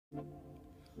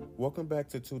Welcome back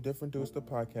to Two Different Dudes, the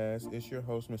podcast. It's your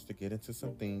host, Mr. Get Into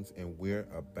Some Things, and we're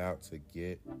about to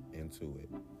get into it.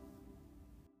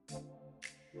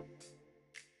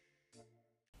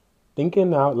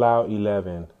 Thinking Out Loud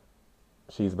 11.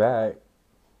 She's back.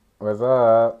 What's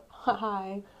up?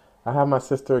 Hi. I have my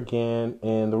sister again,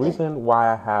 and the reason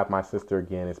why I have my sister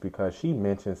again is because she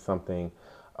mentioned something.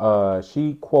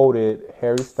 She quoted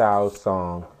Harry Styles'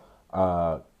 song,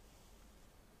 From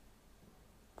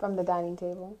the dining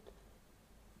table.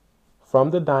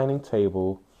 From the Dining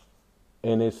Table,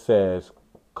 and it says,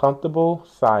 "Comfortable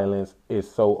silence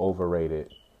is so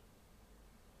overrated."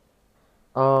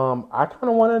 I kind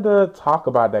of wanted to talk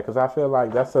about that because I feel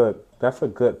like that's a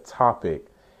good topic,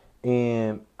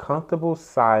 and comfortable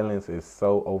silence is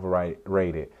so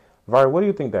overrated. Vari, what do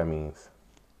you think that means?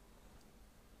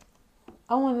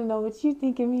 I want to know what you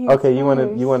think it means. Okay, you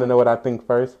first. want to know what I think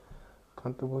first?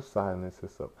 Comfortable silence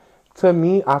is so. To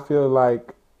me, I feel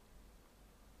like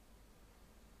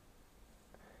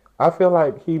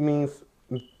he means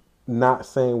not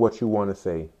saying what you want to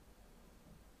say.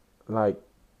 Like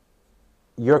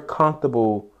you're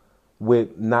comfortable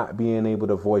with not being able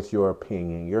to voice your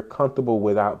opinion. You're comfortable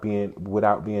without being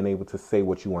able to say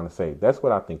what you want to say. That's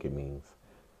what I think it means.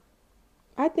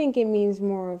 I think it means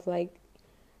more of like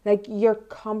you're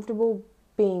comfortable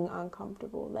being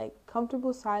uncomfortable. Like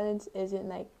comfortable silence isn't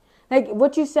like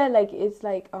what you said. Like it's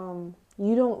like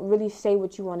you don't really say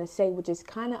what you want to say, which is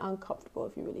kind of uncomfortable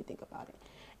if you really think about it.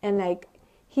 And like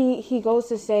he goes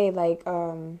to say like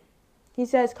he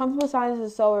says comfortable silence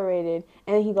is so overrated,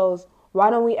 and he goes,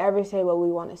 why don't we ever say what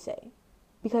we want to say?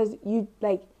 Because you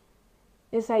like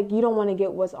it's like you don't want to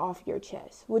get what's off your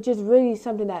chest, which is really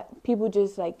something that people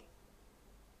just like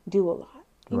do a lot,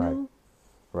 you know?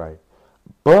 Right.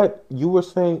 But you were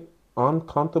saying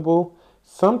uncomfortable.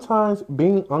 Sometimes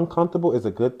being uncomfortable is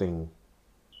a good thing.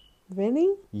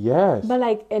 Really? Yes. But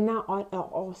like, and not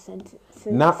all sentences.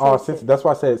 Not all sentences. That's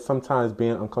why I said sometimes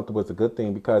being uncomfortable is a good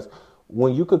thing, because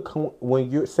when you could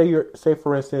when you say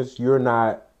for instance you're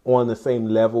not on the same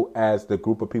level as the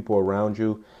group of people around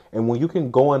you, and when you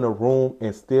can go in a room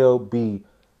and still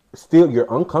you're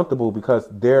uncomfortable because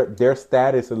their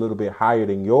status is a little bit higher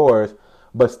than yours,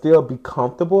 but still be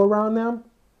comfortable around them,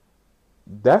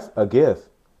 that's a gift,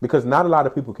 because not a lot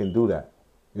of people can do that.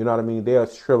 You know what I mean? They'll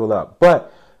shrivel up.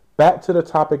 But back to the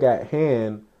topic at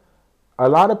hand, a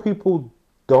lot of people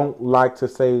don't like to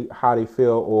say how they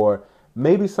feel, or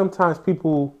maybe sometimes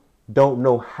people don't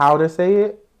know how to say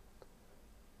it.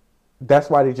 That's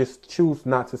why they just choose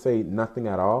not to say nothing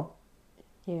at all.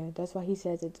 Yeah, that's why he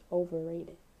says it's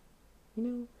overrated. You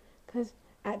know, because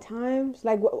at times,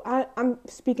 like I'm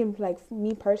speaking like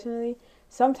me personally,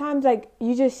 sometimes like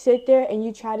you just sit there and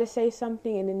you try to say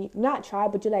something, and then you not try,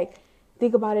 but you like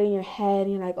think about it in your head,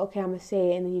 and you're like, okay, I'm gonna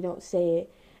say it, and then you don't say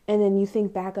it, and then you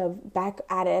think back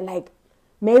at it, like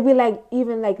maybe like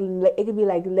even like it could be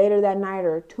like later that night,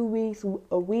 or 2 weeks,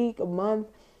 a week, a month,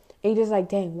 and you're just like,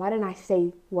 dang, why didn't I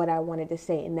say what I wanted to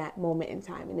say in that moment in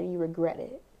time, and then you regret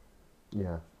it.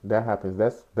 Yeah, that happens.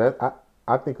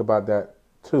 I think about that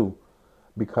too,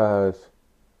 because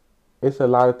it's a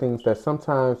lot of things that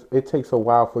sometimes it takes a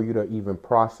while for you to even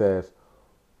process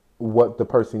what the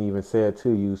person even said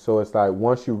to you. So it's like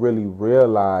once you really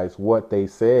realize what they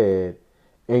said,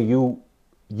 and you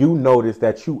notice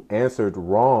that you answered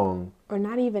wrong, Or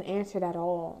not even answered at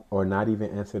all.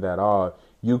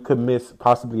 you could miss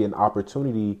possibly an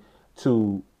opportunity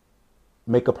to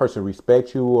make a person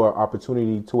respect you, or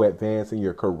opportunity to advance in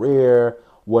your career,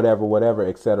 whatever,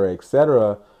 etc.,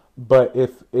 etc. But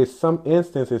if in some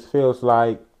instances it feels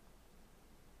like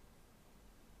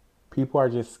people are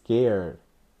just scared.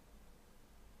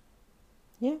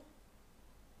 Yeah.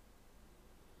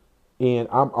 And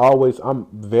I'm on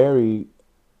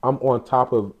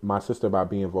top of my sister about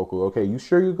being vocal. Okay, you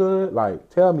sure you're good? Like,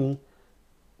 tell me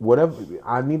whatever.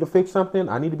 I need to fix something.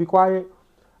 I need to be quiet.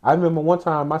 I remember one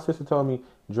time my sister told me,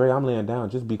 Dre, I'm laying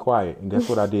down. Just be quiet. And guess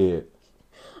what I did?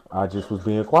 I just was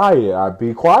being quiet. I'd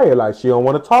be quiet. Like, she don't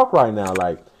want to talk right now.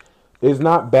 Like, it's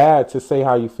not bad to say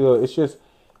how you feel. It's just,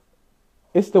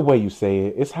 it's the way you say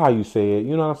it. It's how you say it.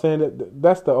 You know what I'm saying?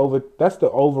 That's the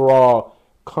overall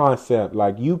concept.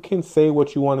 Like, you can say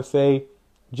what you want to say.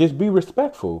 Just be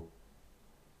respectful.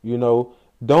 You know,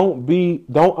 don't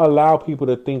allow people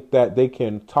to think that they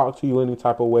can talk to you any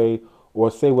type of way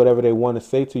or say whatever they want to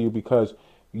say to you because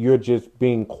you're just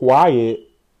being quiet,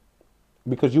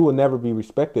 because you will never be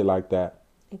respected like that.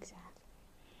 Exactly.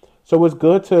 So it's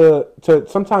good to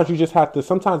sometimes you just have to,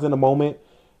 sometimes in a moment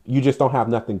you just don't have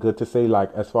nothing good to say,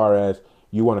 like as far as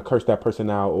you want to curse that person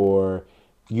out, or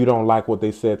you don't like what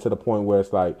they said to the point where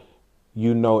it's like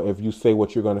you know if you say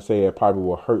what you're going to say, it probably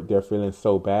will hurt their feelings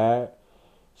so bad.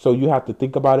 So you have to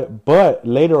think about it. But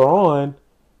later on,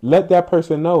 let that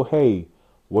person know, hey,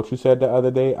 what you said the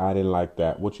other day, I didn't like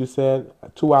that. What you said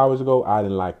 2 hours ago, I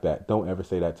didn't like that. Don't ever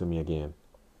say that to me again.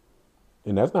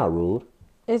 And that's not rude.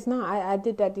 It's not. I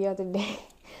did that the other day.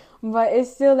 But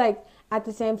it's still like, at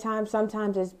the same time,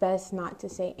 sometimes it's best not to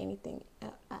say anything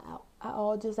at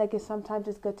all. Just like sometimes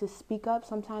it's good to speak up.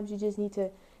 Sometimes you just need to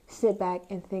sit back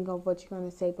and think of what you're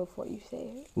going to say before you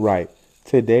say it. Right.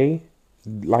 Today,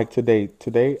 I didn't,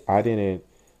 today,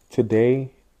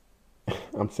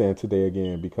 I'm saying today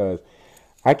again because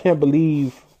I can't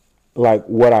believe like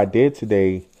what I did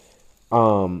today.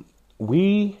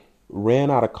 We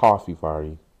ran out of coffee,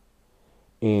 Fari,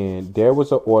 and there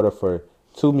was an order for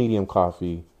 2 medium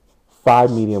coffee,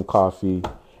 5 medium coffee,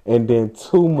 and then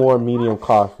 2 more medium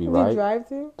coffee, right? The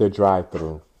drive-thru? The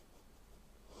drive-thru.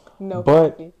 No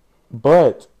But coffee.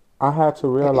 but I had to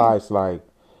realize like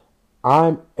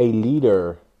I'm a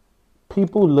leader.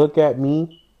 People look at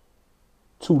me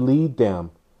to lead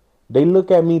them. They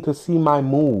look at me to see my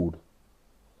mood.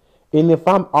 And if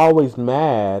I'm always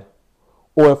mad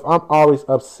or if I'm always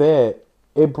upset,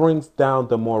 it brings down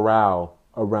the morale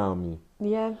around me.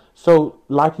 Yeah. So,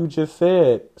 like you just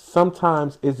said,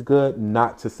 sometimes it's good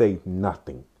not to say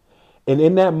nothing. And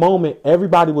in that moment,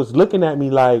 everybody was looking at me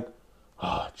like,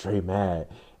 oh, Dre mad.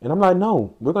 And I'm like,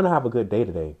 no, we're going to have a good day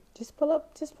today. Just pull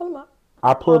them up.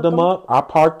 I pulled them up. I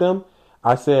parked them.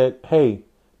 I said, hey,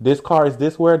 this car is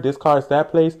this where, this car is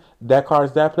that place, that car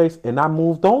is that place. And I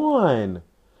moved on.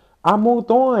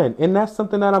 And that's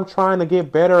something that I'm trying to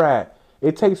get better at.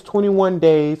 It takes 21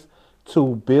 days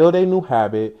to build a new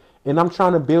habit. And I'm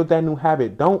trying to build that new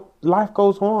habit. Life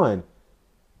goes on.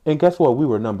 And guess what? We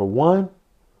were number one.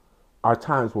 Our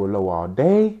times were low all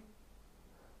day.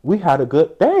 We had a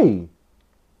good day.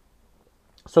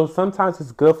 So sometimes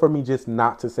it's good for me just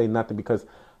not to say nothing because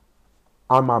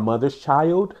I'm my mother's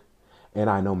child and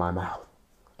I know my mouth.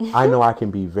 I know I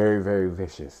can be very, very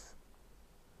vicious.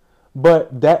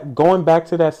 But that going back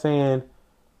to that saying,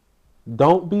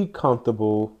 don't be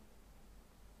comfortable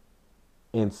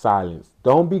in silence.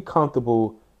 Don't be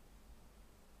comfortable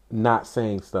not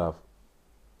saying stuff.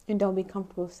 And don't be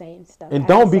comfortable saying stuff. And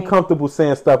don't be comfortable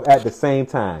saying stuff at the same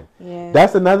time. Yeah.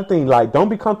 That's another thing. Like, don't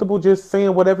be comfortable just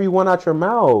saying whatever you want out your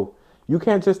mouth. You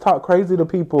can't just talk crazy to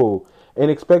people and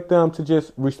expect them to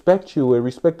just respect you and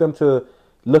respect them to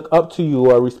look up to you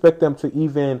or respect them to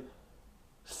even...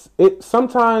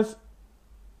 Sometimes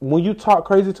when you talk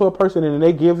crazy to a person and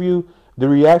they give you the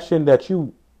reaction that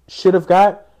you should have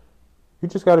got, you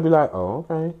just got to be like, oh,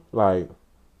 okay. Like...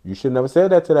 You should never say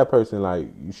that to that person. Like,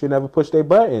 you should never push their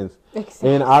buttons. Exactly.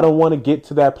 And I don't want to get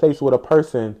to that place with a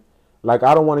person. Like,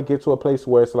 I don't want to get to a place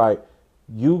where it's like,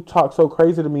 you talk so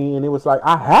crazy to me. And it was like,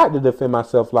 I had to defend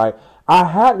myself. Like, I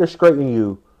had to straighten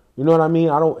you. You know what I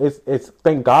mean? It's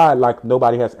thank God, like,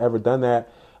 nobody has ever done that.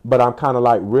 But I'm kind of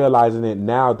like realizing it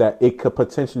now that it could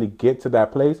potentially get to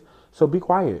that place. So be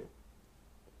quiet.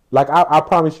 Like, I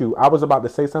promise you, I was about to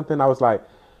say something. I was like,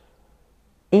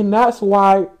 and that's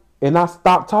why... And I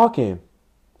stopped talking.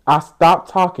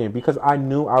 Because I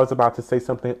knew I was about to say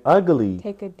something ugly.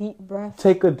 Take a deep breath.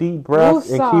 And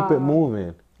keep it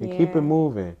moving.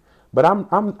 But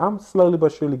I'm slowly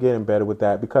but surely getting better with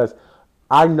that because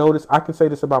I noticed, I can say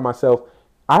this about myself.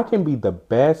 I can be the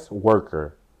best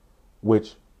worker,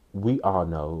 which we all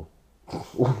know.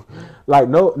 Like,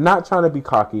 no, not trying to be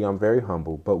cocky. I'm very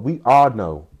humble, but we all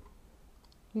know.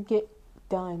 You get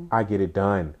done. I get it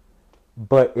done.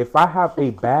 But if I have a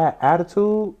bad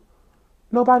attitude,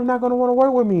 nobody not going to want to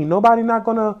work with me.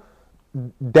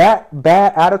 That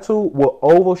bad attitude will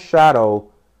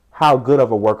overshadow how good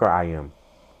of a worker I am.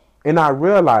 And I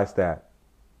realized that.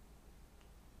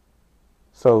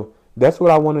 So that's what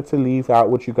I wanted to leave out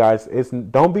with you guys.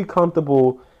 Don't be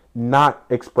comfortable not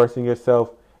expressing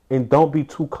yourself and don't be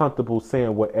too comfortable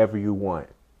saying whatever you want.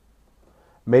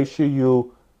 Make sure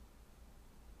you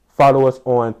follow us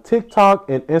on TikTok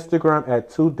and Instagram at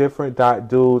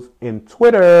 2different.dudes. In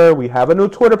Twitter, we have a new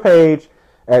Twitter page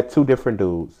at 2different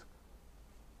dudes.